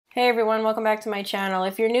Hey everyone, welcome back to my channel.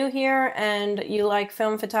 If you're new here and you like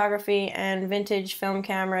film photography and vintage film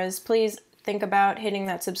cameras, please think about hitting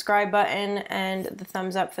that subscribe button and the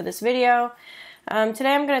thumbs up for this video.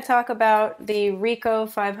 Today I'm going to talk about the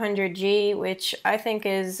Ricoh 500G, which I think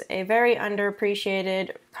is a very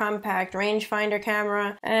underappreciated compact rangefinder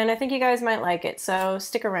camera, and I think you guys might like it, so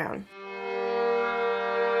stick around.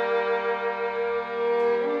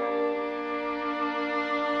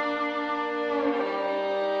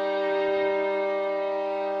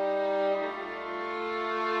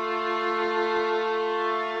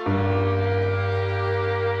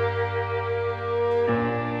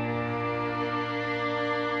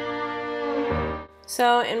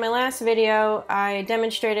 So in my last video, I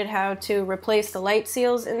demonstrated how to replace the light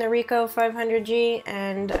seals in the Ricoh 500G,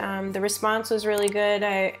 and the response was really good.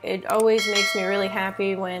 It always makes me really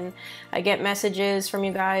happy when I get messages from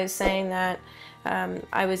you guys saying that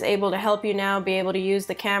I was able to help you now be able to use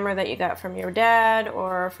the camera that you got from your dad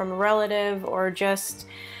or from a relative, or just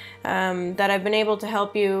that I've been able to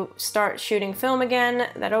help you start shooting film again.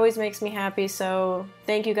 That always makes me happy, so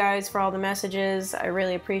thank you guys for all the messages. I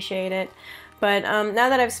really appreciate it. But now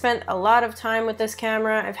that I've spent a lot of time with this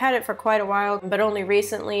camera, I've had it for quite a while, but only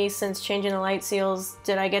recently, since changing the light seals,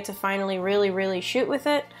 did I get to finally really shoot with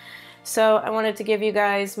it. So I wanted to give you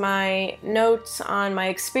guys my notes on my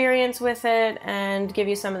experience with it and give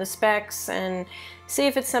you some of the specs and see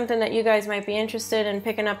if it's something that you guys might be interested in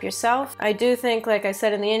picking up yourself. I do think, like I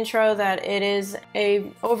said in the intro, that it is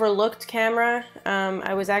a overlooked camera.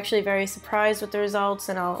 I was actually very surprised with the results,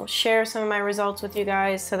 and I'll share some of my results with you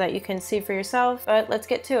guys so that you can see for yourself, but let's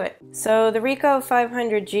get to it. So the Ricoh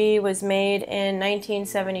 500G was made in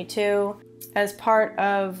 1972 as part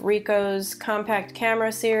of Ricoh's compact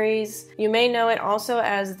camera series. You may know it also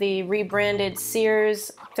as the rebranded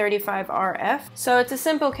Sears 35RF. So it's a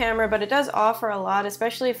simple camera, but it does offer a lot,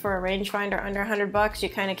 especially for a rangefinder under 100 bucks. You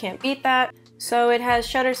kind of can't beat that. So it has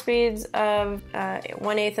shutter speeds of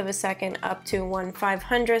 1/8 of a second up to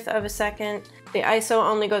 1/500th of a second. The ISO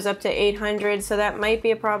only goes up to 800, so that might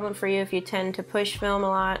be a problem for you if you tend to push film a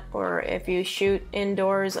lot or if you shoot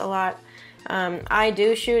indoors a lot. I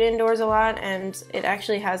do shoot indoors a lot, and it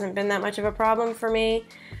actually hasn't been that much of a problem for me.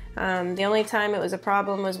 The only time it was a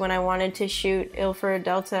problem was when I wanted to shoot Ilford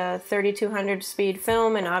Delta 3200 speed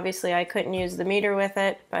film, and obviously I couldn't use the meter with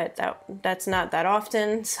it, but that's not that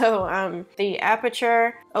often. So the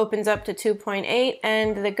aperture opens up to 2.8,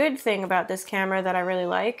 and the good thing about this camera that I really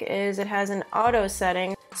like is it has an auto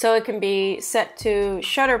setting, so it can be set to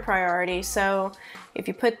shutter priority. So if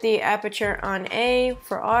you put the aperture on A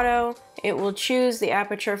for auto, it will choose the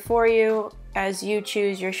aperture for you as you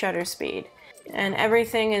choose your shutter speed. And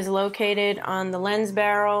everything is located on the lens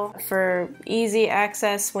barrel for easy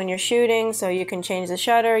access when you're shooting, so you can change the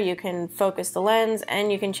shutter, you can focus the lens,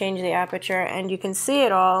 and you can change the aperture, and you can see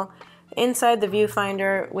it all inside the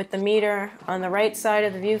viewfinder with the meter. On the right side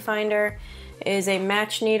of the viewfinder is a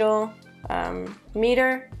match needle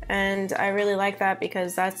meter, and I really like that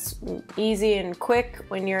because that's easy and quick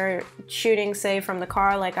when you're shooting, say, from the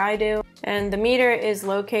car like I do. And the meter is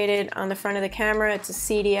located on the front of the camera. It's a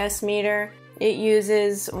CDS meter. It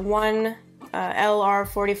uses one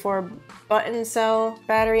LR44 button cell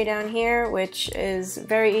battery down here, which is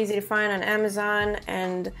very easy to find on Amazon,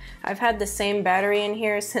 and I've had the same battery in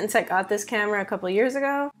here since I got this camera a couple years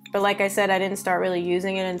ago. But like I said, I didn't start really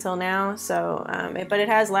using it until now, so but it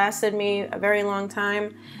has lasted me a very long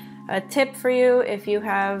time. A tip for you, if you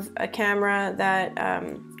have a camera that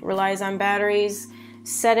relies on batteries,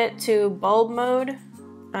 set it to bulb mode.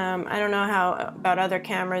 I don't know how about other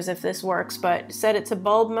cameras if this works, but set it to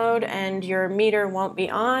bulb mode and your meter won't be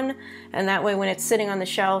on, and that way when it's sitting on the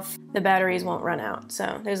shelf, the batteries won't run out.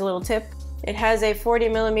 So there's a little tip. It has a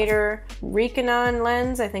 40mm Ricoh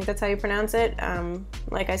lens, I think that's how you pronounce it.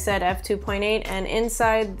 Like I said, f2.8, and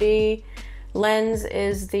inside the lens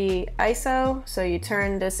is the ISO, so you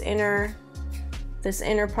turn this inner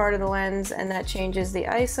part of the lens and that changes the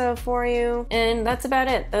ISO for you. And that's about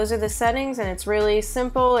it. Those are the settings, and it's really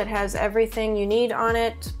simple. It has everything you need on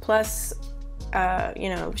it, plus you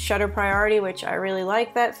know, shutter priority, which I really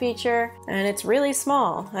like that feature, and it's really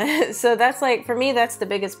small. So that's, like, for me, that's the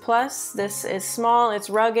biggest plus. This is small, it's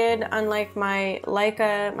rugged, unlike my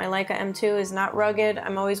Leica. My Leica M2 is not rugged.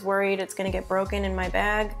 I'm always worried it's gonna get broken in my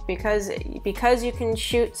bag because you can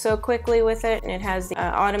shoot so quickly with it, and it has the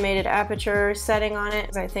automated aperture setting on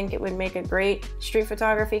it. I think it would make a great street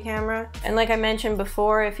photography camera. And like I mentioned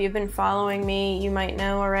before, if you've been following me, you might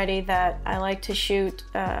know already that I like to shoot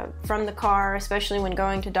from the car, especially when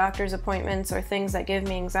going to doctor's appointments or things that give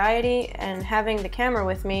me anxiety, and having the camera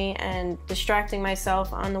with me and distracting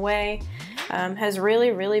myself on the way has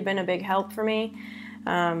really been a big help for me.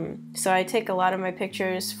 So I take a lot of my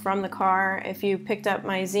pictures from the car. If you picked up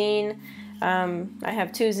my zine, I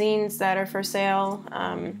have 2 zines that are for sale.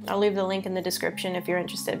 I'll leave the link in the description if you're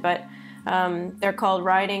interested, but they're called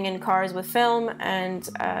Riding in Cars with Film, and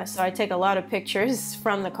so I take a lot of pictures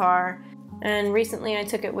from the car. And recently I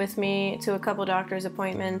took it with me to a couple doctor's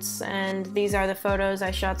appointments, and these are the photos. I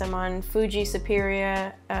shot them on Fuji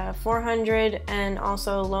Xperia 400 and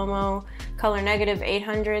also Lomo Color Negative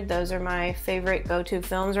 800. Those are my favorite go-to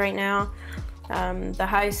films right now. The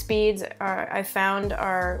high speeds I found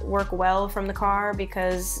work well from the car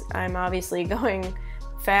because I'm obviously going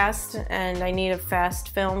fast and I need a fast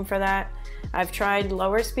film for that. I've tried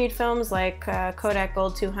lower speed films like Kodak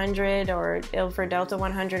Gold 200 or Ilford Delta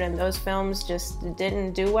 100, and those films just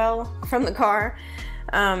didn't do well from the car.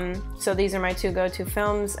 So these are my 2 go-to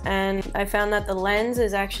films, and I found that the lens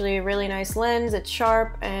is actually a really nice lens. It's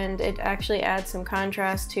sharp and it actually adds some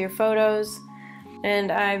contrast to your photos,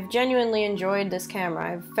 and I've genuinely enjoyed this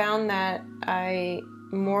camera. I've found that I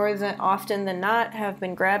more than often than not have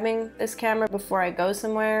been grabbing this camera before I go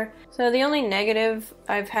somewhere. So the only negative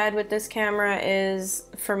I've had with this camera is,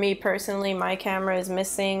 for me personally, my camera is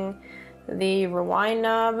missing the rewind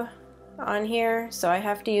knob on here, so I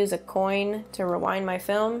have to use a coin to rewind my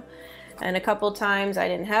film, and a couple times I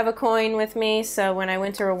didn't have a coin with me, so when I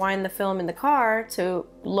went to rewind the film in the car to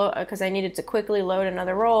load, because I needed to quickly load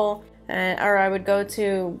another roll, or I would go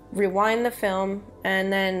to rewind the film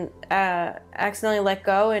and then accidentally let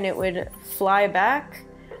go and it would fly back,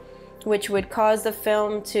 which would cause the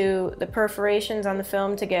perforations on the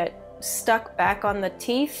film to get stuck back on the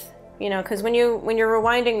teeth. You know, because when you're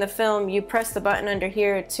rewinding the film, you press the button under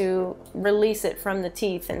here to release it from the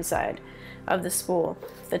teeth inside of the spool,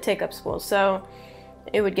 the take-up spool. So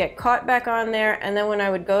it would get caught back on there, and then when I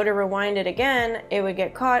would go to rewind it again, it would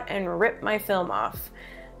get caught and rip my film off.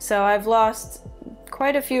 So I've lost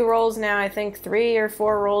quite a few rolls now, I think 3 or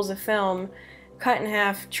 4 rolls of film cut in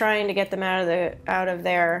half trying to get them out of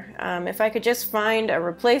there. If I could just find a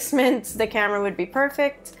replacement, the camera would be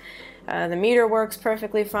perfect. The meter works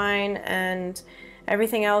perfectly fine and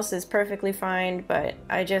everything else is perfectly fine, but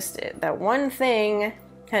that one thing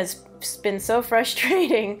has been so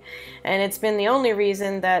frustrating, and it's been the only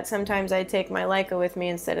reason that sometimes I take my Leica with me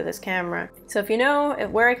instead of this camera. So if you know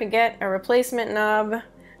where I could get a replacement knob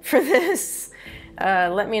for this,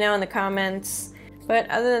 let me know in the comments. But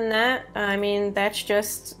other than that, I mean, that's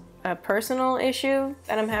just a personal issue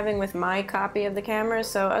that I'm having with my copy of the camera.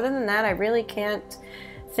 So other than that, I really can't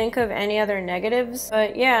think of any other negatives.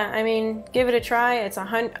 But yeah, I mean, give it a try. It's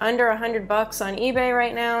under $100 on eBay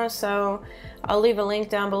right now, so I'll leave a link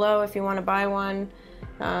down below if you want to buy one.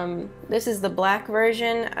 This is the black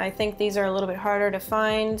version. I think these are a little bit harder to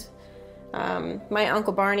find. My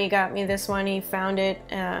Uncle Barney got me this one. He found it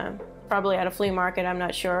probably at a flea market, I'm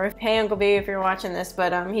not sure. Hey Uncle B, if you're watching this,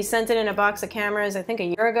 but he sent it in a box of cameras I think a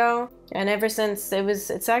year ago, and ever since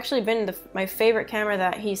it's actually been my favorite camera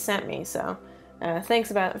that he sent me, so thanks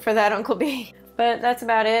for that, Uncle B. But that's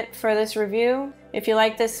about it for this review. If you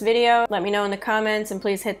like this video, let me know in the comments and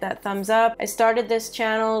please hit that thumbs up. I started this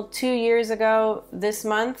channel 2 years ago. This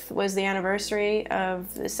month was the anniversary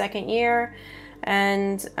of the 2nd year,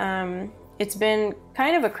 and it's been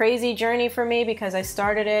kind of a crazy journey for me because I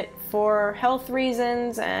started it for health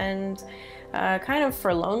reasons and kind of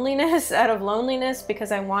for loneliness, out of loneliness,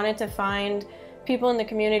 because I wanted to find people in the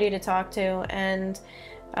community to talk to, and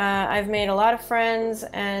I've made a lot of friends,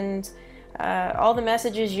 and all the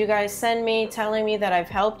messages you guys send me telling me that I've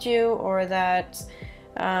helped you, or that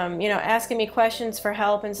you know, asking me questions for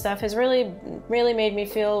help and stuff has really made me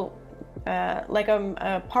feel like I'm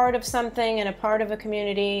a part of something and a part of a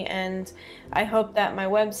community, and I hope that my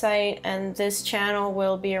website and this channel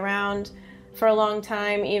will be around for a long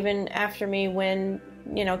time, even after me, when,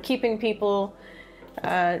 you know, keeping people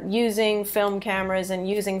using film cameras and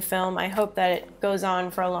using film, I hope that it goes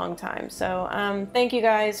on for a long time. So thank you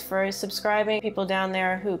guys for subscribing, people down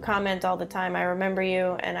there who comment all the time. I remember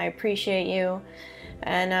you and I appreciate you.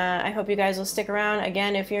 And I hope you guys will stick around.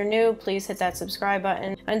 Again, if you're new, please hit that subscribe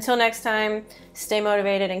button. Until next time, stay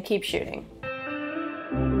motivated and keep shooting.